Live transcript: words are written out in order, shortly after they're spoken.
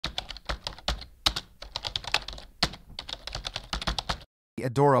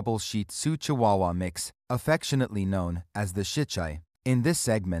adorable Shih Tzu Chihuahua mix, affectionately known as the Shichi. In this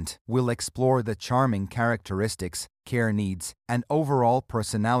segment, we'll explore the charming characteristics, care needs, and overall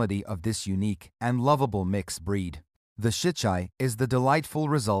personality of this unique and lovable mixed breed. The Shichi is the delightful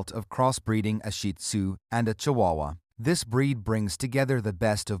result of crossbreeding a Shih Tzu and a Chihuahua. This breed brings together the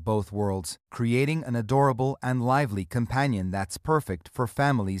best of both worlds, creating an adorable and lively companion that's perfect for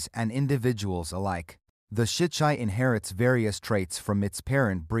families and individuals alike. The Shichi inherits various traits from its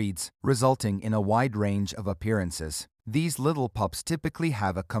parent breeds, resulting in a wide range of appearances. These little pups typically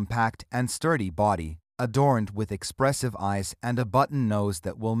have a compact and sturdy body, adorned with expressive eyes and a button nose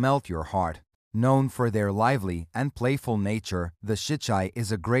that will melt your heart. Known for their lively and playful nature, the Shichi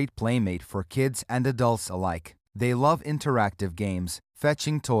is a great playmate for kids and adults alike. They love interactive games,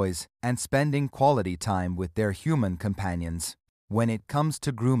 fetching toys, and spending quality time with their human companions. When it comes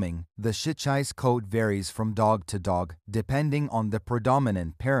to grooming, the Shichi's coat varies from dog to dog, depending on the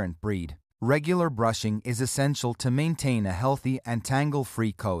predominant parent breed. Regular brushing is essential to maintain a healthy and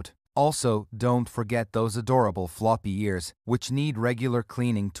tangle-free coat. Also, don't forget those adorable floppy ears, which need regular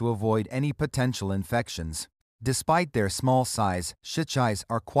cleaning to avoid any potential infections. Despite their small size, Shichis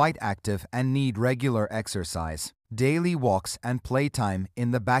are quite active and need regular exercise. Daily walks and playtime in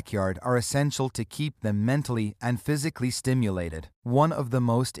the backyard are essential to keep them mentally and physically stimulated. One of the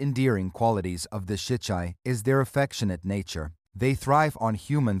most endearing qualities of the Shichi is their affectionate nature. They thrive on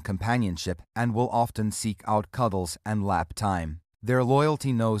human companionship and will often seek out cuddles and lap time. Their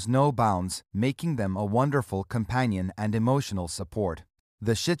loyalty knows no bounds, making them a wonderful companion and emotional support.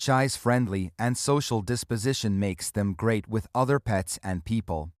 The Shichi's friendly and social disposition makes them great with other pets and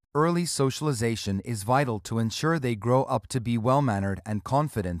people. Early socialization is vital to ensure they grow up to be well-mannered and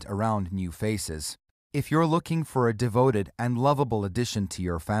confident around new faces. If you're looking for a devoted and lovable addition to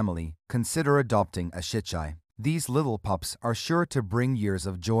your family, consider adopting a Shichi. These little pups are sure to bring years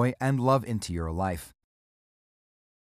of joy and love into your life.